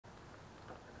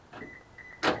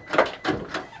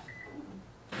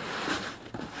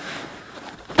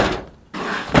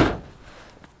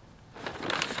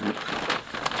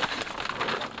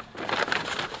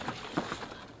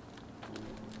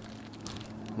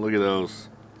Look at those.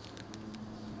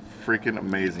 Freaking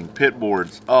amazing. Pit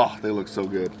boards. Oh, they look so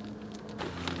good.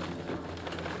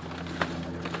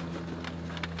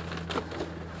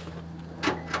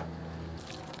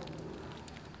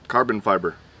 Carbon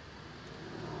fiber.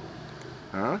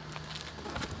 Huh?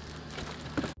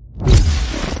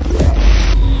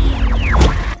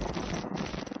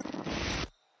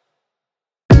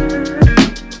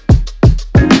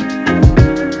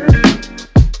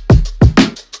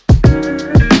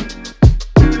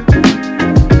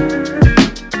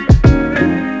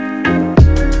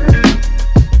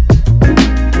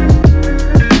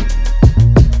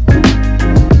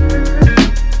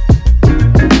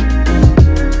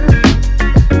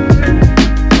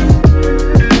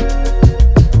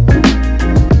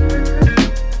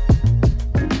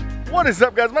 What is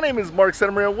up, guys? My name is Mark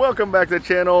Santamaria. Welcome back to the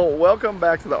channel. Welcome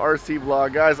back to the RC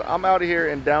vlog. Guys, I'm out here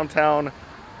in downtown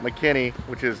McKinney,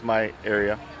 which is my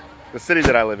area, the city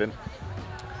that I live in.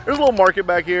 There's a little market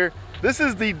back here. This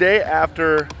is the day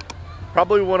after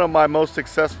probably one of my most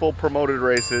successful promoted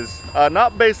races.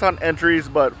 Not based on entries,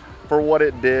 but for what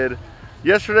it did.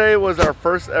 Yesterday was our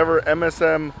first ever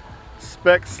MSM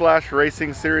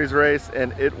Spec/Racing Series race,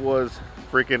 and it was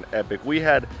freaking epic. We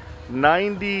had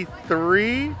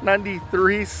 93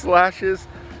 slashes,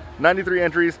 93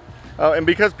 entries, and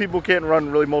because people can't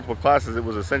run really multiple classes, it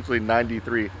was essentially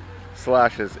 93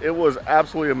 slashes. It was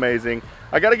absolutely amazing.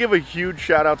 I got to give a huge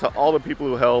shout out to all the people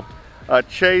who helped.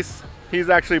 Chase, he's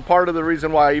actually part of the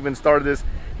reason why I even started this.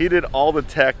 He did all the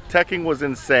teching was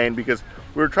insane, because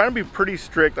we were trying to be pretty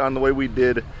strict on the way we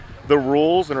did the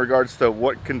rules in regards to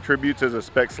what contributes as a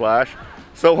spec slash.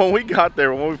 So when we got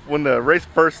there, when the race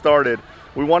first started,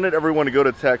 we wanted everyone to go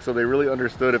to tech so they really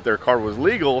understood if their car was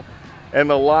legal, and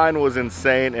the line was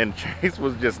insane, and Chase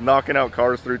was just knocking out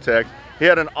cars through tech. He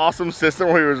had an awesome system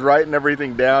where he was writing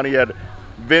everything down. He had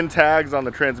VIN tags on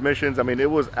the transmissions. I mean, it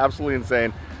was absolutely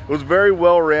insane. It was very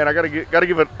well ran. I gotta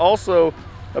give it also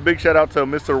a big shout out to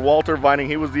Mr. Walter Vining.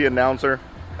 He was the announcer,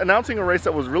 announcing a race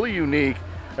that was really unique,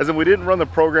 as in we didn't run the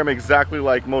program exactly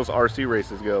like most RC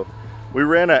races go. We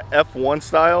ran a F1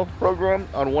 style program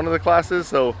on one of the classes,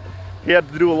 so he had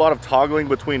to do a lot of toggling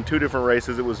between two different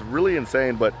races. It was really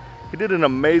insane, but he did an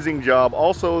amazing job.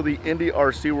 Also, the Indy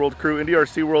RC World crew. Indy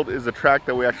RC World is the track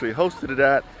that we actually hosted it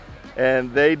at,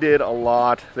 and they did a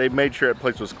lot. They made sure that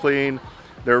place was clean.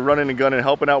 They were running and gunning,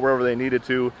 helping out wherever they needed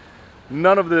to.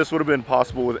 None of this would have been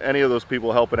possible with any of those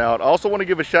people helping out. I also want to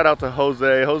give a shout out to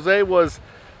Jose. Jose was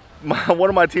one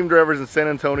of my team drivers in San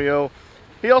Antonio.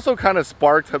 He also kind of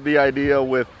sparked the idea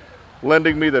with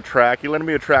lending me the track. He lended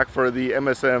me a track for the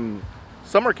MSM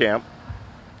summer camp,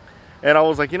 and I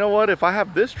was like, you know what, if I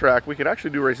have this track, we could actually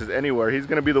do races anywhere. He's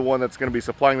going to be the one that's going to be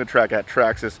supplying the track at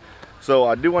Traxxas, so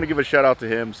I do want to give a shout out to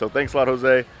him. So thanks a lot,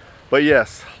 Jose. But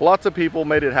yes, lots of people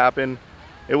made it happen.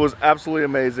 It was absolutely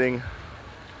amazing.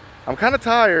 I'm kind of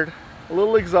tired, a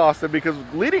little exhausted, because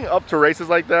leading up to races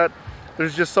like that,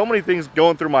 there's just so many things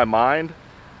going through my mind.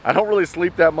 I don't really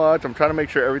sleep that much. I'm trying to make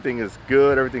sure everything is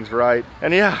good, everything's right.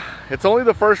 And yeah, it's only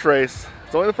the first race.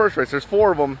 It's only the first race. There's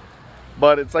 4 of them,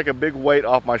 but it's like a big weight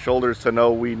off my shoulders to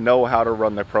know we know how to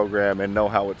run the program and know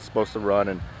how it's supposed to run,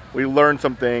 and we learned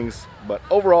some things. But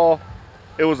overall,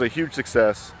 it was a huge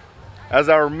success, as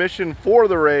our mission for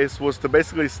the race was to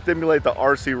basically stimulate the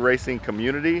RC racing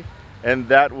community, and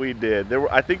that we did.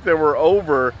 I think the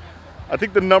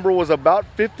number was about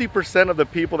 50% of the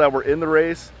people that were in the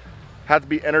race had to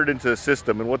be entered into the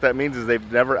system, and what that means is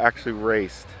they've never actually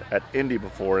raced at Indy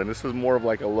before, and this is more of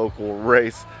like a local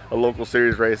race, a local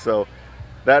series race. So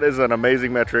that is an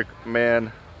amazing metric,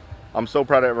 man. I'm so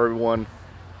proud of everyone.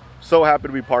 So happy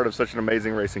to be part of such an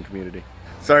amazing racing community.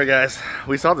 Sorry guys,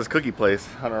 we saw this cookie place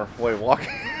on our way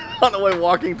walking on the way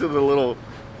walking to the little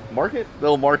market,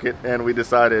 and we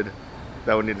decided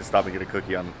that we need to stop and get a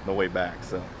cookie on the way back.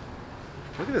 So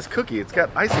look at this cookie. It's got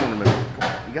icing in the middle.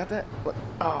 You got that?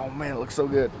 Oh man, it looks so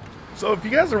good. So if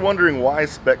you guys are wondering why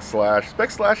Spec Slash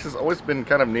has always been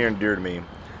kind of near and dear to me.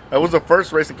 That was the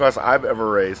first racing class I've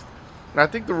ever raced, and I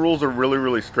think the rules are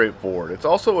really straightforward. It's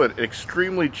also an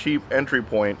extremely cheap entry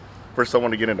point for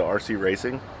someone to get into RC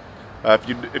racing.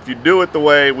 If you do it the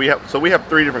way we have, so we have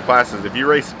 3 different classes. If you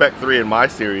race Spec 3 in my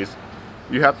series,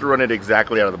 you have to run it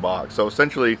exactly out of the box. So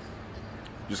essentially, you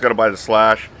just got to buy the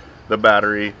slash, the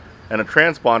battery, and a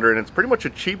transponder, and it's pretty much the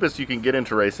cheapest you can get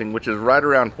into racing, which is right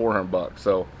around 400 bucks.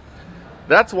 So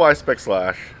that's why Spec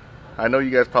Slash. I know you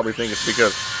guys probably think it's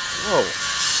because, whoa,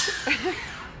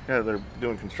 yeah, they're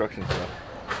doing construction stuff.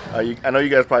 I know you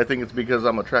guys probably think it's because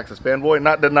I'm a Traxxas fanboy.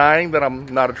 Not denying that I'm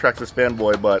not a Traxxas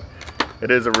fanboy, but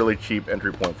it is a really cheap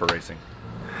entry point for racing.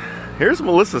 Here's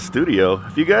Melissa's studio.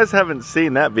 If you guys haven't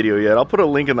seen that video yet, I'll put a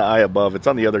link in the eye above. It's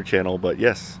on the other channel, but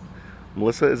yes,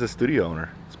 Melissa is a studio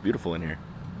owner. It's beautiful in here.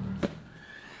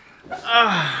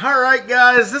 Alright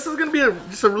guys, this is going to be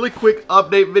just a really quick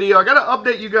update video. I got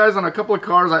to update you guys on a couple of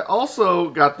cars. I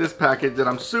also got this package that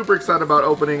I'm super excited about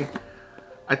opening.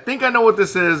 I think I know what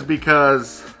this is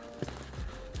because,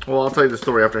 well, I'll tell you the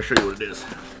story after I show you what it is.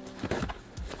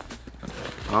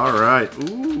 Alright,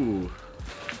 ooh.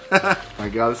 My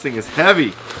god, this thing is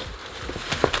heavy.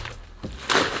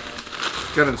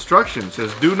 It's got instructions. It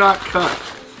says do not cut.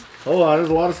 Hold on, there's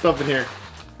a lot of stuff in here.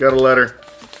 Got a letter.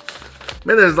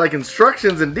 Man, there's like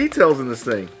instructions and details in this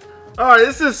thing. Alright,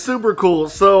 this is super cool.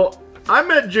 So I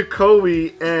met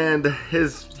Jacoby and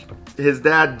his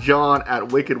dad John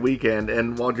at Wicked Weekend,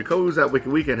 and while Jacoby was at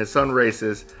Wicked Weekend, his son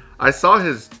races, I saw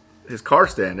his car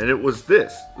stand, and it was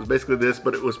this. It was basically this,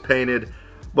 but it was painted.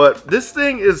 But this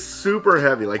thing is super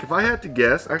heavy. Like if I had to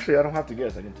guess, actually I don't have to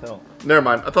guess, I can tell. Never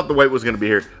mind, I thought the weight was gonna be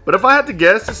here. But if I had to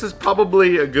guess, this is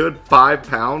probably a good 5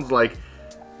 pounds. Like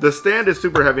the stand is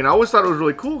super heavy, and I always thought it was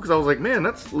really cool because I was like, man,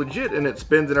 that's legit, and it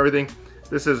spins and everything.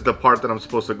 This is the part that I'm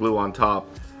supposed to glue on top.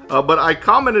 But I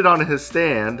commented on his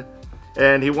stand,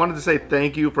 and he wanted to say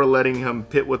thank you for letting them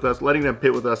pit with us.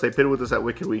 They pitted with us at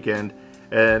Wicked Weekend,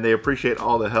 and they appreciate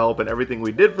all the help and everything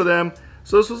we did for them.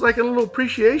 So this was like a little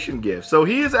appreciation gift. So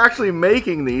he is actually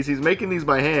making these. He's making these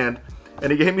by hand,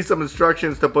 and he gave me some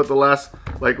instructions to put the last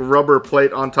like rubber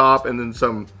plate on top and then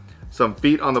some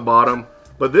feet on the bottom.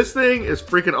 But this thing is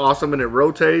freaking awesome, and it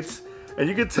rotates, and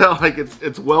you can tell like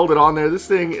it's welded on there. This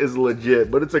thing is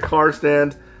legit, but it's a car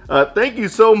stand. Thank you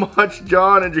so much,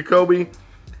 John and Jacoby.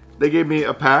 They gave me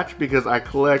a patch because I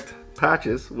collect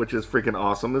patches, which is freaking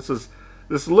awesome.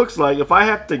 This looks like, if I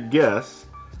have to guess,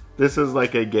 this is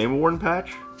like a game worn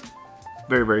patch.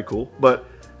 Very, very cool. But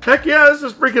heck yeah, this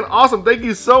is freaking awesome. Thank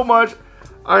you so much.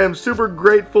 I am super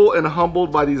grateful and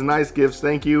humbled by these nice gifts.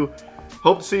 Thank you.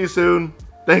 Hope to see you soon.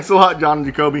 Thanks a lot, John and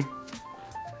Jacoby.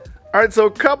 Alright, so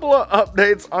a couple of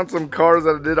updates on some cars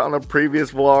that I did on a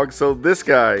previous vlog. So this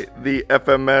guy, the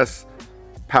FMS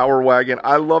Power Wagon.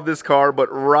 I love this car, but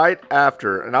right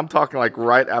after, and I'm talking like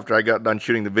right after I got done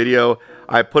shooting the video,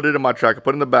 I put it in my truck. I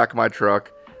put it in the back of my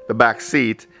truck, the back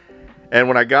seat. And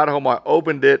when I got home, I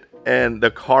opened it, and the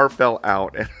car fell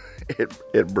out, and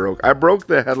it broke. I broke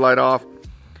the headlight off.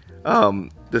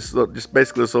 Just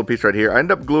basically this little piece right here. I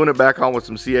ended up gluing it back on with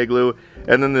some CA glue,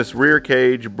 and then this rear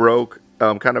cage broke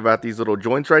kind of at these little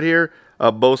joints right here,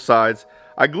 both sides.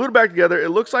 I glued it back together. It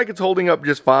looks like it's holding up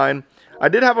just fine. I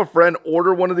did have a friend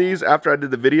order one of these after I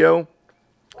did the video,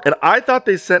 and I thought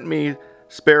they sent me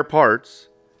spare parts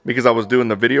because I was doing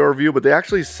the video review, but they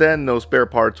actually send those spare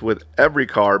parts with every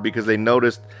car because they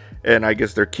noticed, and I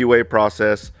guess their QA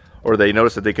process, or they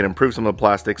noticed that they can improve some of the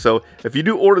plastic. So if you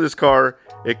do order this car,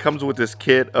 it comes with this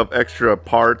kit of extra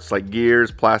parts like gears,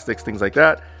 plastics, things like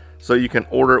that, so you can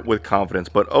order it with confidence.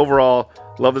 But overall,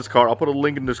 love this car. I'll put a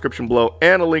link in the description below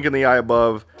and a link in the eye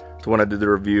above to when I did the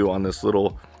review on this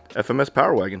little FMS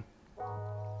Power Wagon.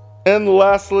 And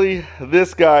lastly,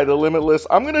 this guy, the Limitless.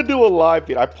 I'm going to do a live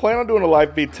feed. I plan on doing a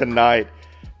live feed tonight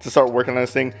to start working on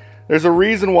this thing. There's a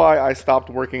reason why I stopped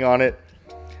working on it.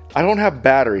 I don't have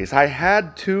batteries. I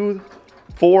had two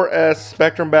 4S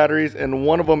Spectrum batteries, and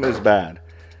one of them is bad.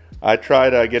 I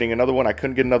tried getting another one. I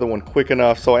couldn't get another one quick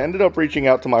enough, so I ended up reaching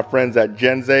out to my friends at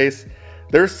Genzace.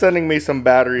 They're sending me some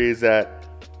batteries that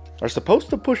are supposed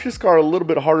to push this car a little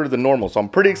bit harder than normal, so I'm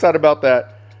pretty excited about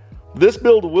that. This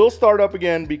build will start up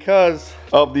again because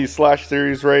of the Slash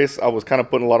Series race. I was kind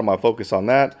of putting a lot of my focus on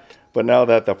that. But now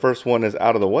that the first one is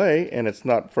out of the way and it's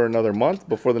not for another month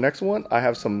before the next one, I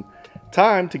have some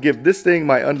time to give this thing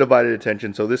my undivided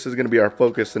attention. So this is going to be our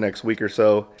focus the next week or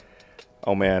so.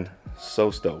 Oh man, so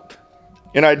stoked.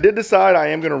 And I did decide I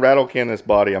am going to rattle can this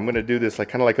body. I'm going to do this like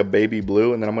kind of like a baby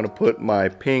blue, and then I'm going to put my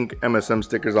pink MSM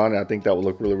stickers on it. I think that will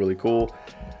look really, really cool.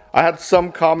 I had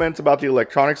some comments about the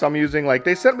electronics I'm using. Like,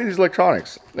 they sent me these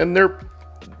electronics, and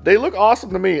they look awesome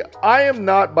to me. I am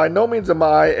not, by no means am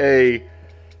I a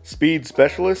speed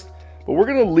specialist, but we're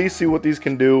going to at least see what these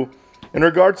can do. In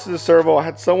regards to the servo, I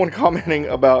had someone commenting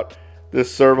about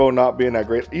this servo not being that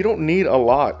great. You don't need a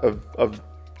lot of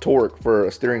torque for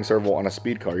a steering servo on a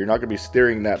speed car. You're not going to be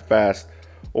steering that fast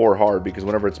or hard, because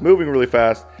whenever it's moving really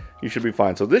fast, you should be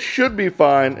fine. So this should be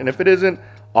fine, and if it isn't,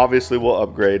 obviously we'll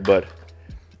upgrade. But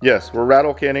yes, we're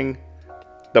rattle canning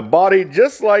the body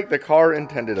just like the car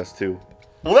intended us to.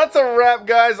 Well, that's a wrap,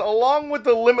 guys. Along with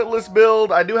the Limitless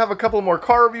build, I do have a couple more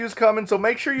car reviews coming, so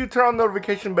make sure you turn on the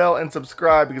notification bell and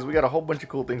subscribe, because we got a whole bunch of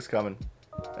cool things coming.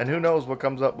 And who knows what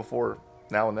comes up before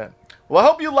now and then. Well, I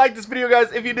hope you liked this video,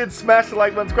 guys. If you did, smash the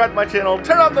like button, subscribe to my channel,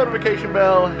 turn on the notification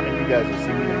bell, and you guys will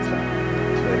see me